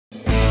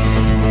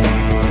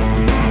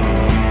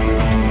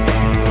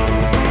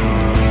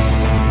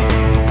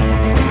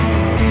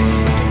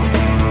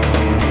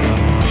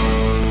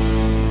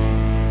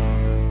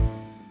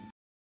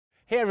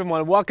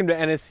everyone, welcome to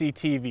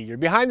NSCtv, your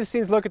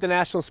behind-the-scenes look at the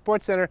National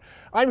Sports Center.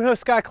 I'm your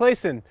host, Scott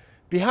Clayson.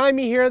 Behind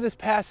me here this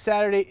past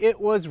Saturday,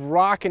 it was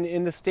rocking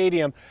in the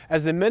stadium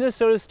as the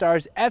Minnesota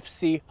Stars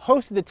FC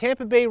hosted the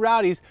Tampa Bay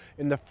Rowdies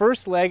in the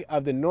first leg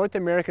of the North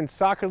American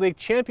Soccer League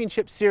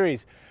Championship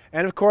Series.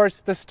 And of course,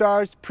 the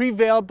Stars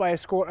prevailed by a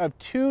score of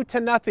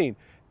 2-0.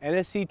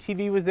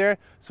 NSCtv was there,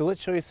 so let's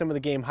show you some of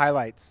the game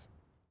highlights.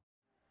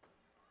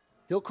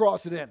 He'll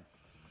cross it in.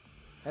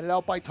 Headed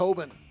out by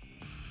Tobin.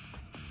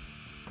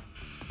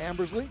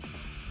 Ambersley.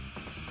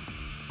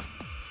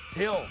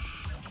 Hill.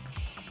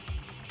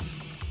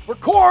 For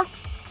Court.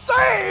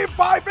 Saved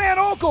by Van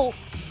Oekel.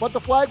 But the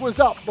flag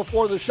was up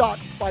before the shot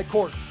by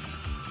Court.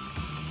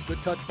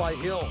 Good touch by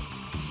Hill.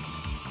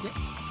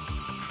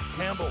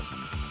 Campbell.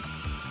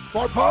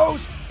 Far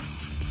post.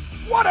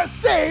 What a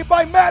save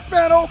by Matt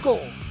Van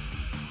Oekel.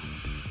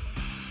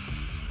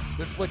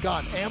 Good flick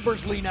on.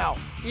 Ambersley now.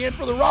 In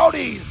for the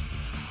Rowdies.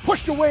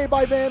 Pushed away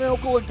by Van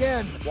Oekel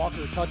again.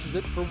 Walker touches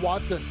it for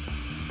Watson.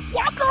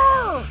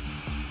 Walker!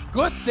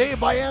 Good save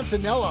by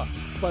Antonella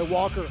by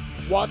Walker.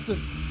 Watson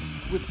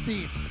with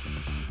speed.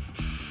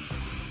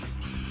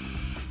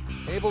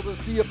 Able to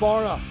see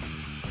Ibarra.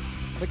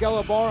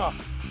 Miguel Ibarra.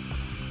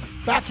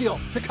 Back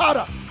heel.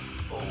 Takata.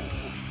 Oh.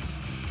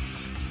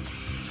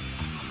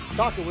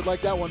 Taka would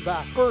like that one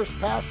back. First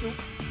pass to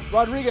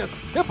Rodriguez.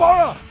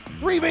 Ibarra.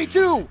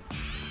 3v2.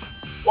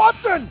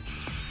 Watson.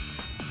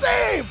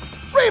 Save.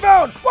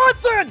 Rebound.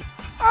 Watson.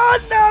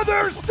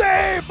 Another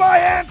save by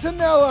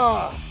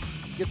Antonella.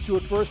 Gets to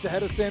it first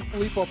ahead of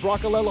Sanfilippo.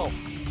 Bracalello.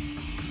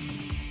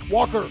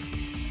 Walker.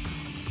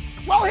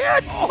 Well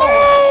hit!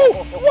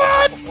 Oh!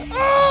 What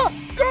a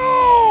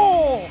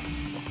goal!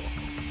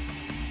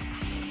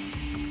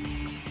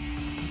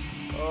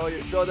 Oh,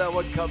 you saw that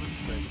one coming,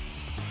 Chris.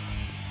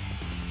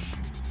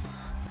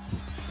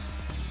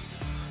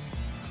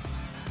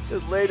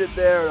 Just laid it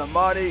there, and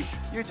Amani,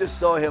 you just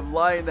saw him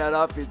line that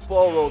up. His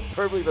ball rolled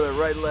perfectly for the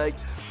right leg,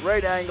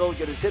 right angle,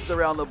 get his hips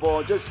around the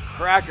ball, just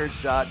cracker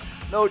shot.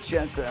 No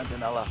chance for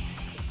Antonella.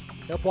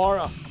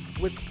 Ibarra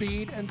with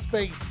speed and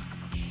space.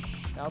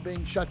 Now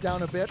being shut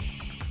down a bit.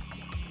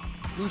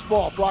 Loose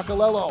ball,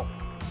 Bracalello.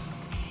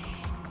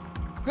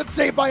 Good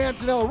save by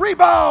Antonella.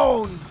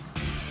 Rebound!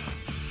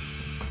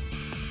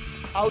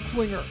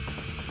 Outswinger.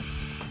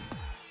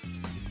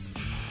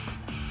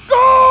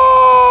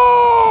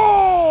 Goal!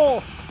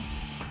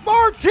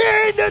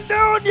 Martin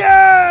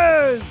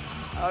Nunez!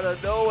 Out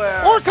of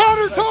nowhere. Or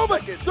Connor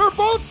Tobin. They're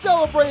both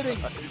celebrating.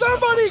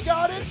 Somebody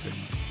got it.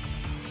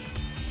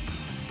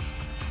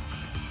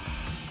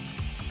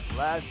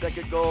 Last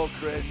second goal,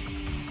 Chris.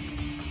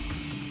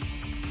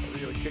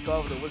 We're going to kick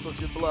off, the whistle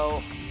should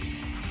blow.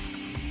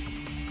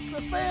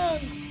 The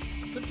fans,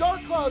 the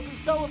dark clouds are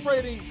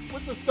celebrating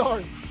with the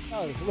Stars.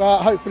 Oh, well,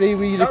 hopefully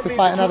we live to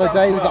fight another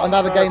day. We've got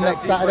another game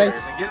next Saturday.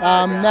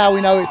 Now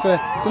we know it's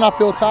an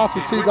uphill task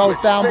with 2 goals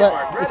down, but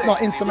it's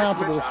not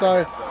insurmountable.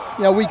 So,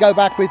 you know, we go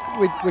back with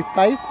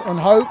faith and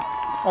hope.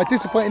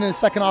 Disappointed in the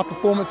second half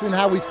performance and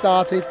how we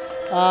started.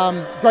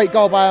 Great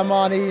goal by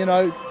Armani. You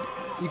know,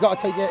 you got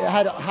to take your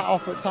hat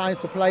off at times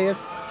to players.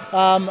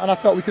 And I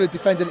felt we could have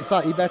defended it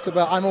slightly better,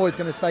 but I'm always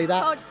going to say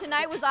that. Coach,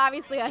 tonight was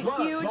obviously a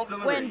huge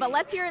win, but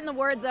let's hear it in the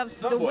words of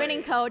the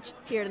winning coach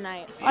here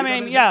tonight. I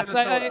mean, yes,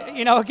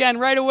 you know, again,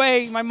 right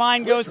away my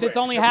mind goes to it's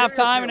only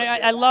halftime, and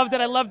I loved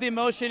it. I loved the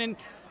emotion and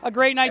a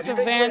great night for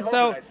the fans.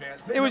 So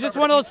it was just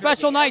one of those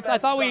special nights. I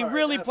thought we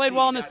really played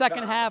well in the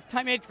second half.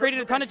 Created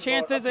a ton of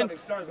chances, and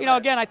you know,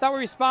 again, I thought we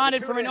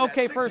responded from an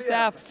okay first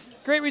half.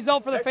 Great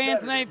result for the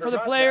fans tonight, for the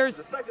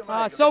players.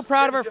 So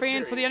proud of our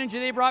fans for the energy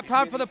they brought,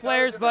 proud for the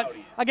players. But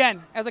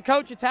again, as a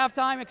coach, it's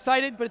halftime,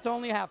 excited, but it's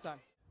only halftime.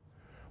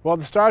 Well,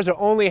 the Stars are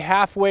only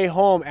halfway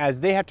home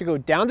as they have to go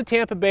down to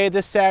Tampa Bay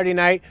this Saturday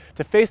night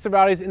to face the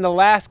Rowdies in the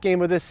last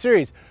game of this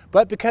series.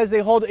 But because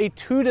they hold a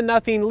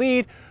 2-0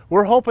 lead,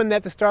 we're hoping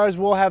that the Stars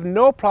will have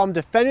no problem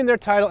defending their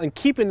title and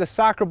keeping the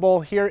Soccer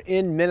Bowl here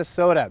in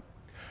Minnesota.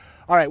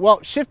 All right, well,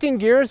 shifting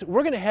gears,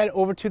 we're going to head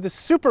over to the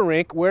Super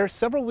Rink where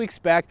several weeks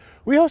back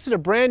we hosted a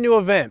brand new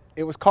event.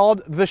 It was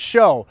called The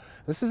Show.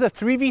 This is a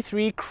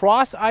 3v3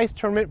 cross-ice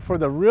tournament for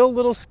the real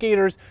little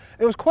skaters.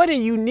 It was quite a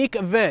unique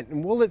event,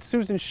 and we'll let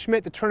Susan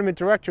Schmidt, the tournament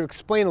director,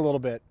 explain a little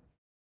bit.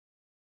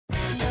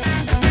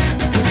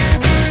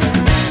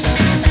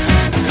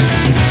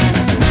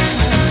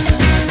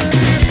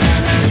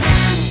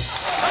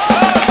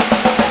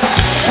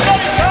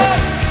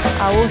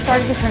 We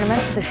started the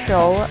tournament, The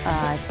Show.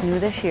 It's new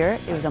this year.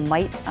 It was a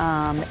might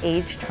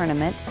age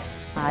tournament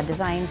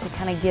designed to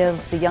kind of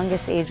give the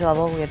youngest age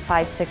level, we had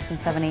 5, 6, and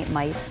 7, 8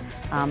 mites,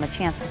 a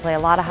chance to play a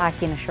lot of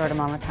hockey in a short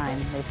amount of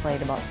time. They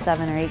played about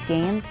 7 or 8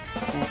 games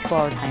in a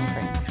 12-hour time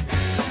frame.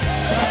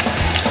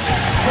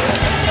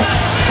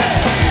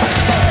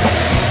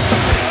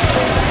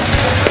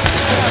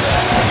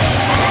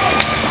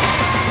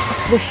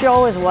 The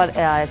show is what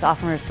is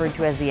often referred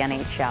to as the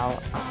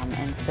NHL,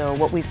 and so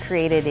what we've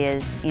created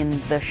is, in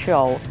the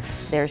show,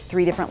 There's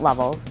 3 different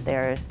levels.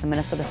 There's the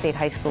Minnesota State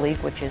High School League,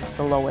 which is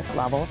the lowest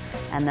level,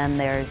 and then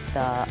there's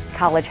the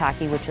college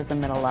hockey, which is the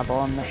middle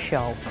level, and the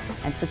show.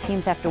 And so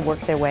teams have to work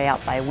their way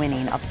up by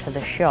winning up to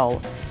the show,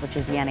 which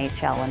is the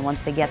NHL, and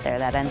once they get there,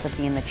 that ends up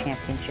being the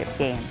championship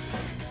game.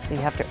 So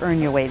you have to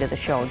earn your way to the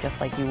show just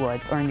like you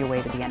would earn your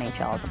way to the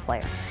NHL as a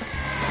player.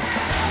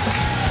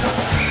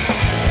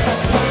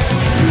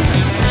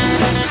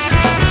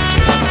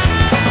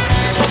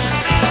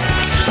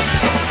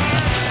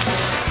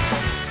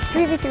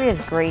 3v3 is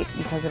great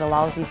because it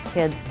allows these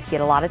kids to get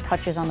a lot of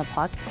touches on the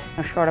puck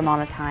in a short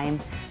amount of time,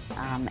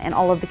 and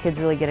all of the kids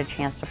really get a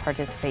chance to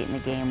participate in the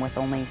game with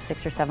only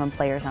 6 or 7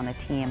 players on a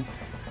team.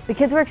 The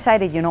kids were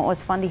excited. It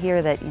was fun to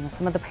hear that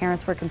some of the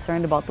parents were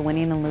concerned about the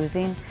winning and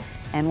losing,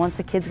 and once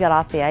the kids got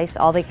off the ice,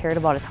 all they cared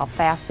about is how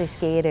fast they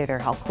skated or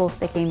how close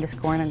they came to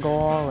scoring a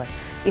goal or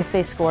if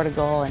they scored a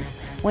goal, and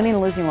winning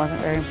and losing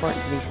wasn't very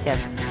important to these kids.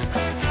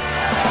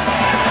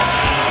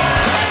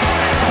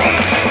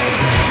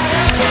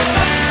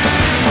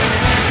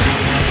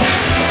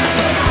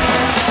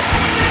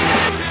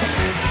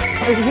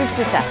 It was a huge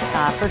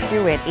success. First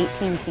year we had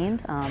 18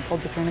 teams,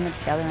 pulled the tournament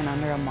together in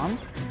under a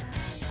month.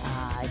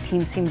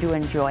 Teams seemed to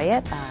enjoy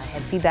it.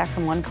 Had feedback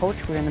from one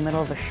coach. We were in the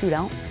middle of a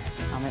shootout.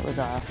 It was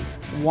a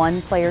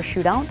 1-player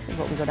shootout, is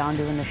what we go down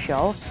to in the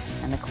show.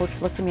 And the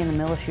coach looked at me in the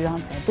middle of the shootout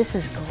and said, "This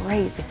is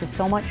great. This is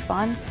so much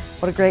fun.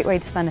 What a great way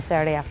to spend a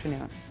Saturday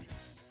afternoon."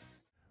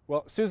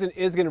 Well, Susan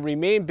is going to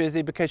remain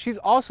busy because she's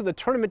also the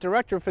tournament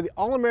director for the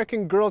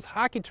All-American Girls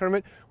Hockey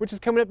Tournament, which is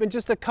coming up in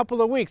just a couple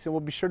of weeks, and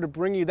we'll be sure to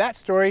bring you that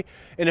story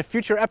in a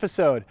future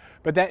episode.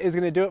 But that is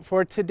going to do it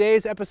for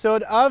today's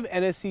episode of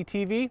NSC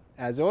TV.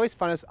 As always,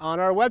 find us on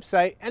our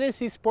website,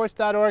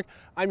 nscsports.org.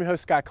 I'm your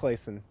host, Scott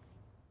Clayson.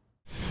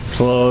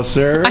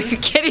 Closer. Are you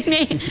kidding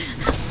me?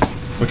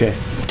 Okay.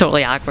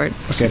 Totally awkward.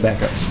 Okay,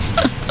 back up.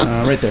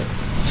 Right there.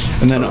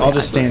 And then I'll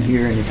just stand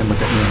here and you can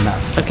look at me and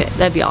not. Okay,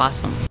 that'd be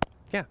awesome.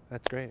 Yeah,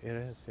 that's great. It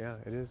is. Yeah,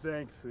 it is.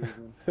 Thanks,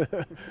 Susan.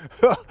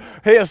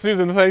 Hey,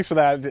 Susan, thanks for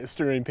that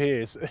stirring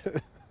piece.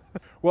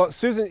 Well,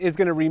 Susan is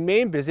going to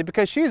remain busy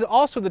because she's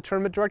also the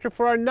tournament director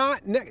for our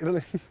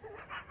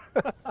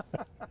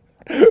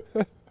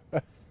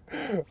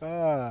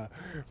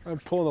I'm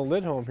pulling a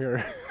lid home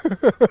here.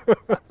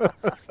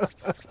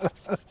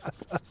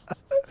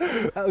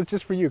 That was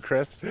just for you,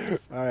 Chris.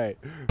 All right.